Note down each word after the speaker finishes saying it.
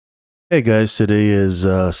Hey guys, today is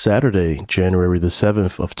Saturday, January the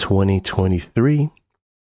 7th of 2023,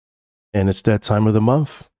 and it's that time of the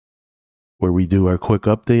month where we do our quick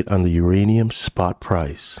update on the uranium spot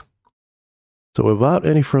price. So without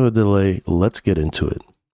any further delay, let's get into it.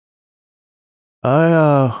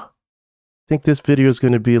 I think this video is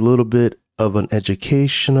going to be a little bit of an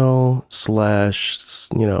educational slash,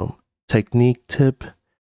 technique tip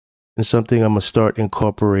and something I'm going to start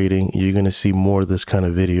incorporating. You're going to see more of this kind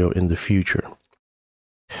of video in the future.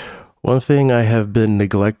 One thing I have been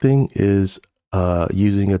neglecting is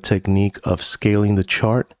using a technique of scaling the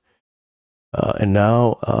chart. And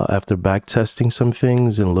now, after back testing some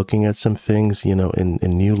things and looking at some things, in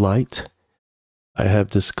new light, I have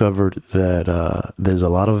discovered that there's a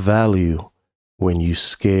lot of value when you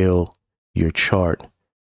scale your chart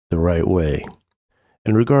the right way.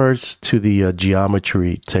 In regards to the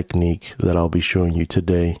geometry technique that I'll be showing you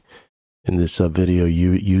today in this video,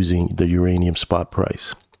 using the uranium spot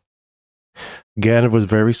price. Gann was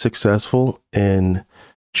very successful in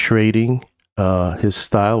trading. His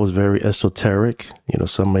style was very esoteric.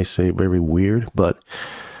 Some may say very weird, but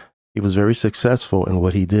he was very successful in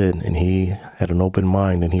what he did. And he had an open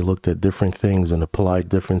mind, and he looked at different things and applied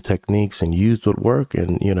different techniques and used what worked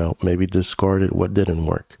and, maybe discarded what didn't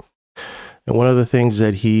work. And one of the things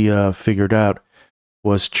that he figured out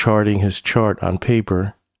was charting his chart on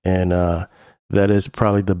paper. And that is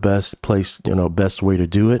probably the best place, best way to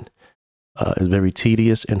do it. It's very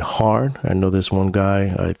tedious and hard. I know this one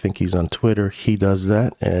guy, I think he's on Twitter, he does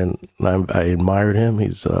that, and I admired him.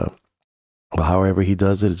 He's however he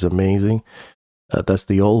does it, it's amazing. That's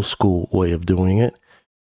the old school way of doing it.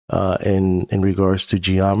 And in regards to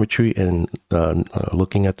geometry and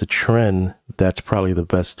looking at the trend, that's probably the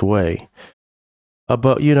best way.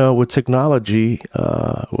 But with technology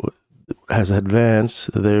has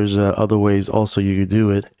advanced, there's other ways also you could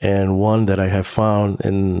do it. And one that I have found,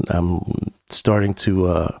 and I'm starting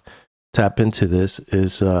to tap into this,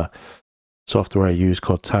 is software I use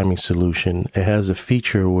called Timing Solution. It has a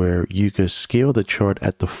feature where you could scale the chart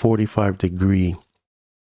at the 45-degree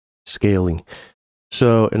scaling.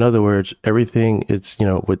 So in other words, everything it's,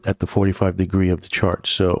 at the 45 degree of the chart.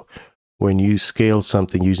 So when you scale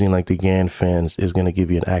something using like the Gann fans, is going to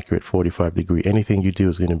give you an accurate 45 degree. Anything you do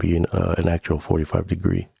is going to be an actual 45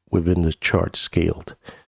 degree within the chart scaled.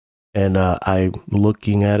 And I'm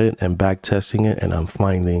looking at it and back testing it, and I'm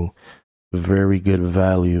finding very good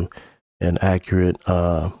value and accurate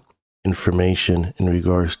information in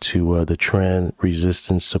regards to the trend,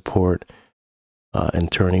 resistance, support,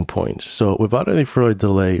 and turning points. So without any further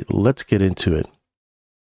delay, let's get into it.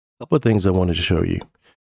 A couple of things I wanted to show you.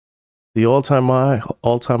 The all-time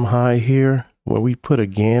high here, where we put a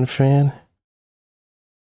Gann fan,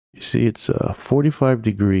 you see it's 45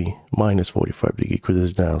 degree, minus 45 degree, because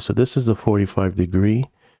it's down. So this is the 45 degree,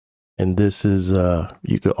 and this is,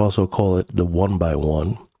 you could also call it the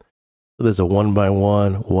 1x1. So there's a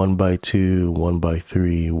 1x1, 1x2,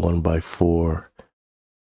 1x3, 1x4.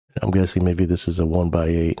 I'm guessing maybe this is a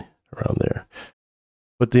 1x8 around there.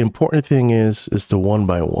 But the important thing is the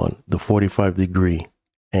 1x1, the 45 degree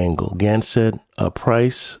angle. Gann said a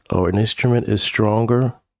price or an instrument is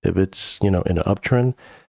stronger if it's, in an uptrend.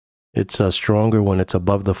 It's stronger when it's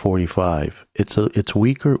above the 45. It's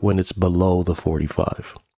weaker when it's below the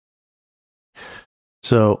 45.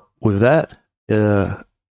 So with that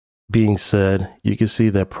being said, you can see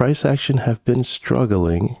that price action have been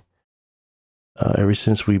struggling ever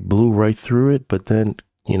since we blew right through it, but then,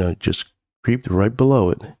 just creeped right below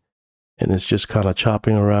it. And it's just kind of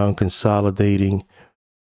chopping around, consolidating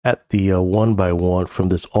at the 1x1 from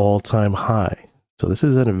this all-time high. So this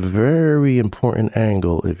is at a very important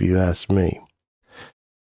angle, if you ask me.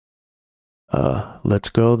 Let's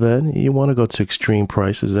go then. You want to go to extreme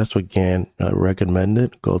prices. That's what Gann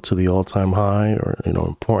recommended. Go to the all-time high, or,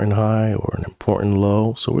 important high, or an important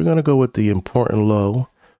low. So we're going to go with the important low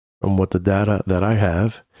from what the data that I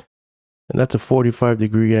have. And that's a 45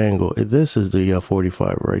 degree angle. This is the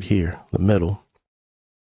 45 right here, the middle.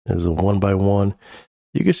 There's a 1x1.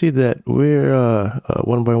 You can see that we're 1x1,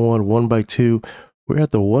 1x2. We're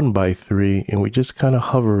at the 1x3, and we're just kind of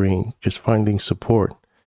hovering, just finding support.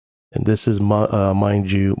 And this is,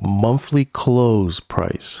 mind you, monthly close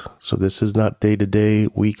price. So this is not day-to-day,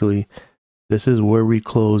 weekly. This is where we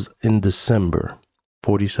close in December,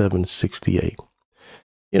 47.68.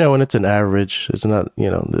 And it's an average. It's not,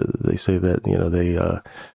 they say that,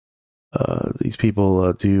 these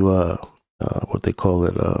people do what they call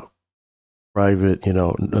it, private,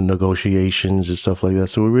 negotiations and stuff like that.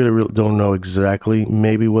 So we really don't know exactly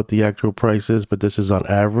maybe what the actual price is, but this is on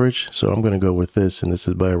average. So I'm going to go with this, and this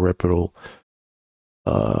is by a reputable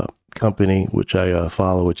company which I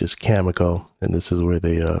follow, which is Cameco, and this is where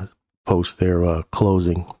they post their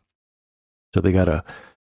closing. So they got a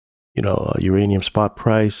uranium spot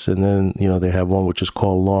price, and then they have one which is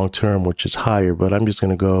called long term, which is higher. But I'm just going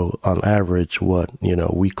to go on average what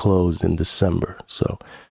we closed in December. So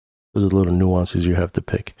there's a little nuances you have to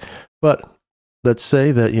pick. But let's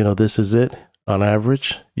say that this is it on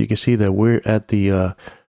average. You can see that we're at the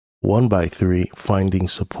 1x3 finding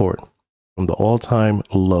support from the all-time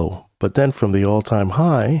low, but then from the all-time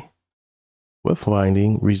high we're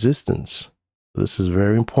finding resistance. This is a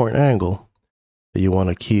very important angle that you want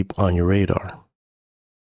to keep on your radar.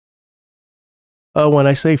 When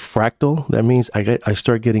I say fractal, that means I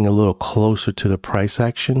start getting a little closer to the price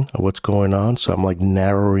action of what's going on. So I'm like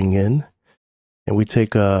narrowing in, and we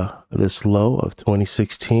take this low of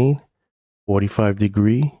 2016, 45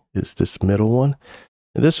 degree is this middle one.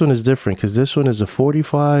 And this one is different because this one is a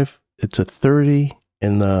 45, it's a 30,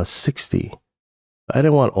 and a 60. I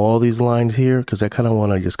didn't want all these lines here because I kind of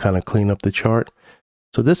want to just kind of clean up the chart.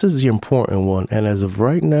 So this is the important one. And as of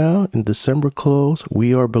right now, in December close,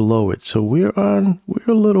 we are below it. So we're a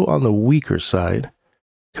little on the weaker side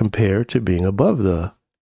compared to being above the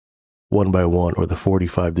 1x1 or the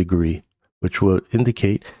 45 degree, which will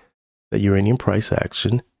indicate that uranium price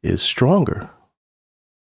action is stronger.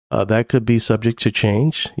 That could be subject to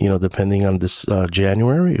change, depending on this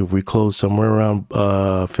January. If we close somewhere around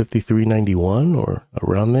 53.91 or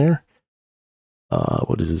around there.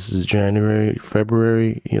 What is this? This is January,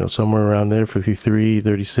 February, somewhere around there,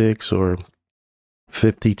 53.36 or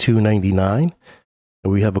 52.99.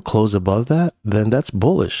 And we have a close above that, then that's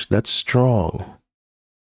bullish. That's strong.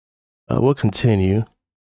 We'll continue.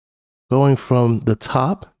 Going from the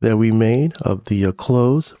top that we made of the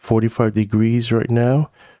close, 45 degrees right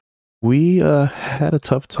now, we had a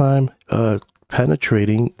tough time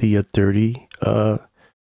penetrating the 30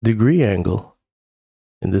 degree angle.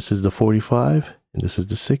 And this is the 45, and this is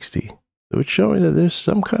the 60. So it's showing that there's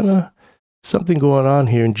something going on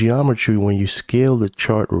here in geometry when you scale the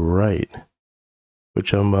chart right,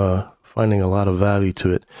 which I'm finding a lot of value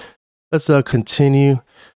to it. Let's continue.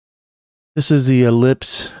 This is the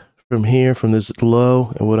ellipse from here, from this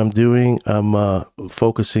low, and what I'm doing, I'm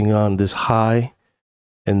focusing on this high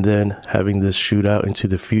and then having this shoot out into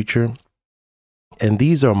the future. And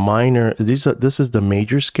these are minor, this is the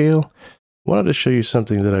major scale. I wanted to show you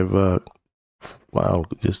something that I've found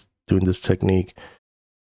just doing this technique.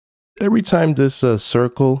 Every time this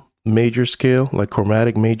circle major scale, like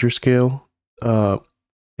chromatic major scale, look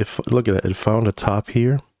at that, it found a top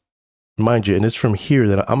here. Mind you, and it's from here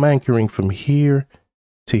that I'm anchoring from here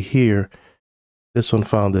to here. This one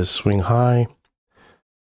found this swing high.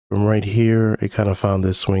 From right here, it kind of found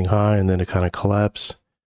this swing high, and then it kind of collapsed.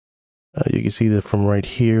 You can see that from right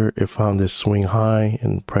here, it found this swing high,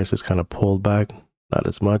 and prices kind of pulled back, not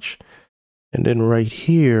as much. And then right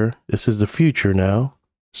here, this is the future now.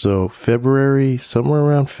 So February, somewhere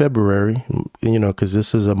around February, because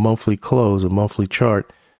this is a monthly close, a monthly chart,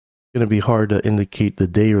 it's going to be hard to indicate the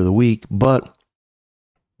day or the week, but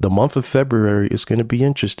the month of February is going to be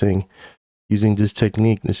interesting using this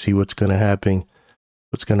technique to see what's going to happen.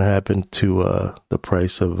 What's going to happen to the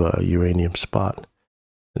price of uranium spot.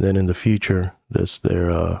 And then in the future,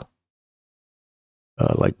 they're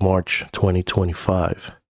like March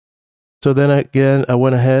 2025. So then again, I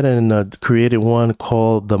went ahead and created one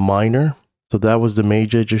called the minor. So that was the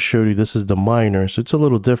major I just showed you. This is the minor. So it's a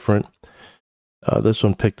little different. This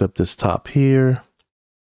one picked up this top here.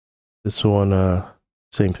 This one,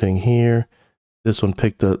 same thing here. This one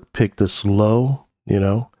picked this low,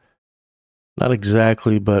 not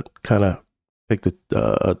exactly, but kind of picked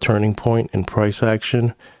a turning point in price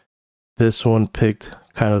action. This one picked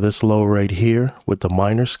kind of this low right here with the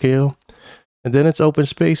minor scale. And then it's open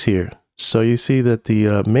space here. So you see that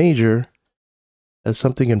the major has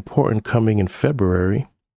something important coming in February.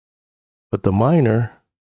 But the minor,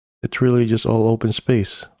 it's really just all open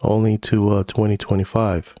space, only to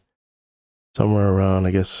 2025. Somewhere around,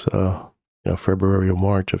 I guess, February or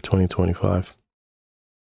March of 2025.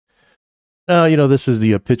 Now, this is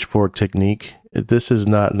the pitchfork technique. This is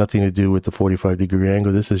nothing to do with the 45 degree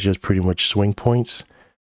angle. This is just pretty much swing points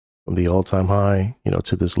from the all-time high,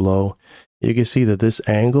 to this low. You can see that this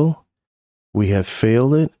angle, we have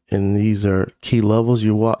failed it, and these are key levels you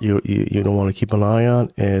don't want to keep an eye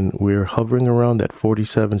on, and we're hovering around that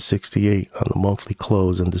 47.68 on the monthly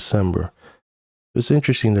close in December. It's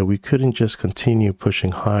interesting that we couldn't just continue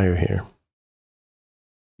pushing higher here.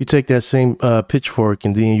 You take that same pitchfork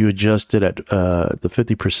and then you adjust it at the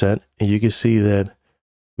 50%, and you can see that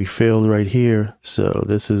we failed right here. So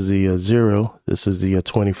this is the 0, this is the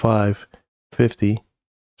 25, 50,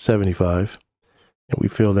 75. And we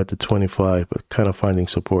failed at the 25, but kind of finding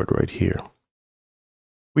support right here.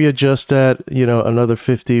 We adjust that, you know, another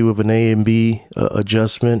 50 with an A and B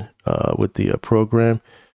adjustment with the program.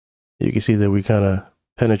 You can see that we kind of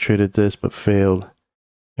penetrated this, but failed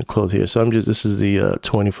and closed here. So this is the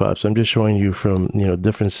 25. So I'm just showing you from, you know,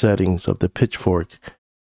 different settings of the pitchfork,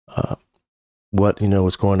 what, you know,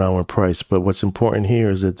 what's going on with price. But what's important here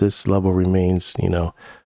is that this level remains, you know,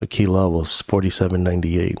 a key level,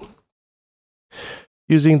 47.98.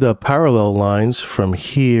 Using the parallel lines from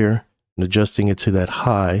here and adjusting it to that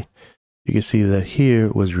high, you can see that here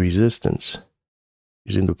was resistance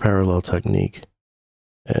using the parallel technique.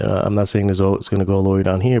 I'm not saying it's going to go all the way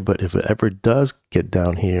down here, but if it ever does get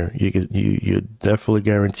down here, you definitely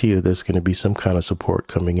guarantee that there's going to be some kind of support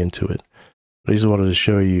coming into it. But I just wanted to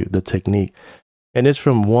show you the technique. And it's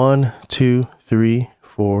from 1, 2, 3,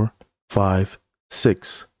 4, 5,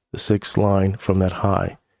 6. The 6th line from that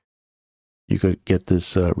high. You could get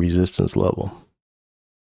this resistance level.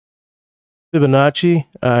 Fibonacci,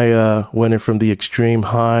 I went in from the extreme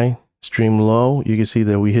high, extreme low. You can see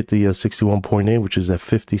that we hit the 61.8, which is at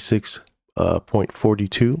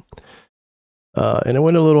 56.42. And it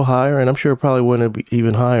went a little higher, and I'm sure it probably went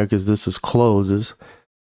even higher because this is closes.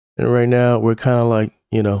 And right now we're kind of like,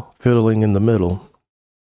 you know, fiddling in the middle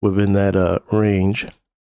within that range.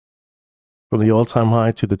 From the all-time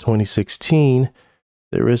high to the 2016,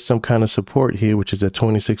 there is some kind of support here, which is at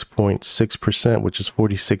 26.6%, which is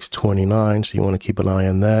 46.29. So you want to keep an eye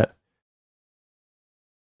on that.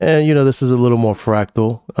 And, you know, this is a little more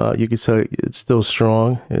fractal. You can say it's still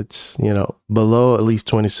strong. It's, you know, below at least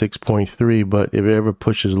 26.3, but if it ever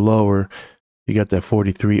pushes lower, you got that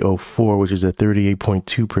 43.04, which is at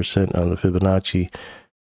 38.2% on the Fibonacci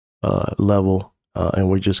level. And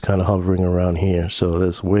we're just kind of hovering around here. So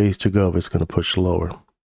there's ways to go if it's going to push lower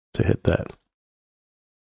to hit that.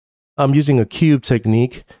 I'm using a cube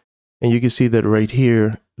technique, and you can see that right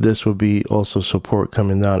here, this will be also support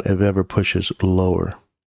coming down if it ever pushes lower.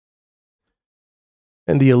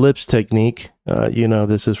 And the ellipse technique, you know,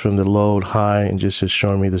 this is from the low high and just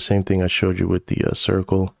showing me the same thing I showed you with the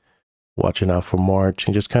circle, watching out for March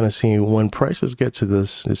and just kind of seeing when prices get to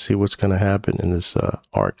this to see what's going to happen in this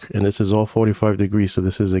arc. And this is all 45 degrees. So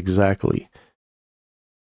this is exactly,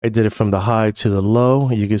 I did it from the high to the low.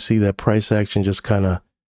 You can see that price action just kind of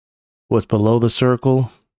was below the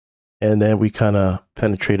circle, and then we kind of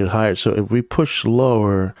penetrated higher. So if we push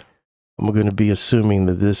lower, I'm going to be assuming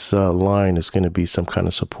that this line is going to be some kind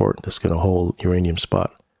of support that's going to hold uranium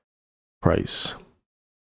spot price.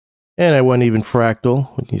 And I went even fractal.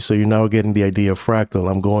 So you're now getting the idea of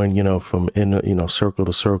fractal. I'm going, you know, from circle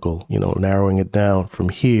to circle, you know, narrowing it down from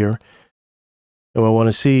here. And I want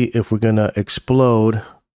to see if we're going to explode.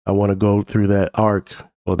 I want to go through that arc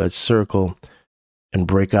or that circle and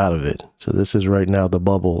break out of it. So this is right now the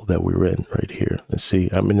bubble that we're in right here. Let's see.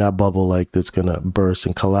 I mean, not bubble like that's going to burst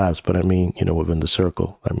and collapse, but I mean, you know, within the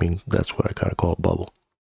circle. I mean, that's what I kind of call a bubble.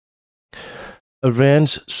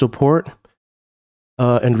 Advanced support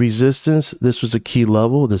and resistance. This was a key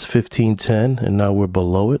level, this 1510, and now we're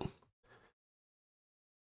below it.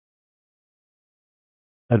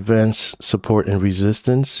 Advanced support and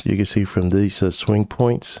resistance. You can see from these swing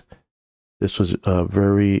points, this was a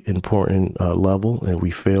very important level, and we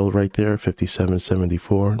failed right there,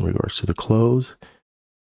 57.74 in regards to the close.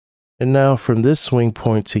 And now from this swing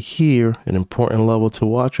point to here, an important level to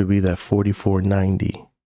watch would be that 44.90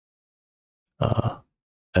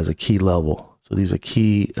 as a key level. So these are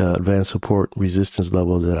key advanced support resistance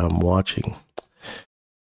levels that I'm watching.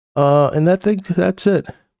 And that's it.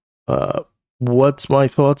 What's my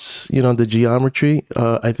thoughts, you know, the geometry,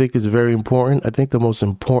 I think is very important. I think the most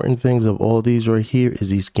important things of all these right here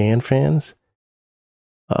is these Gann fans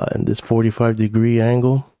and this 45-degree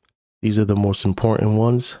angle. These are the most important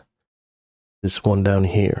ones. This one down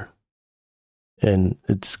here. And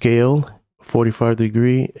it's scaled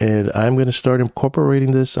 45-degree. And I'm going to start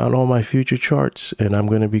incorporating this on all my future charts. And I'm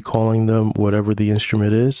going to be calling them whatever the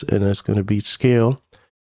instrument is. And it's going to be scale.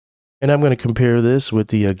 And I'm going to compare this with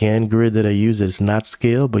the Gann grid that I use that's not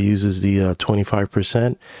scale, but uses the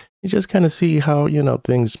 25%. You just kind of see how, you know,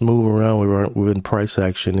 things move around within price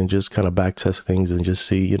action and just kind of back test things and just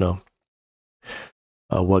see, you know,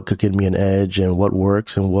 what could give me an edge and what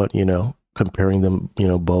works and what, you know, comparing them, you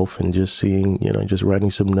know, both and just seeing, you know, just writing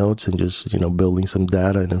some notes and just, you know, building some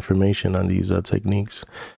data and information on these techniques.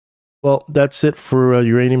 Well, that's it for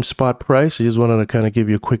uranium spot price. I just wanted to kind of give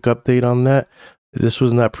you a quick update on that. This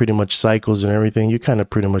was not pretty much cycles and everything. You kind of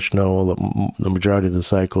pretty much know the majority of the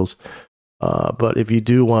cycles. But if you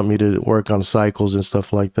do want me to work on cycles and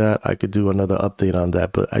stuff like that, I could do another update on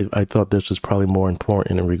that. But I thought this was probably more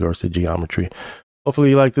important in regards to geometry.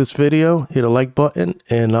 Hopefully you like this video. Hit a like button,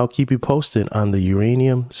 and I'll keep you posted on the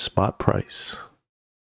uranium spot price.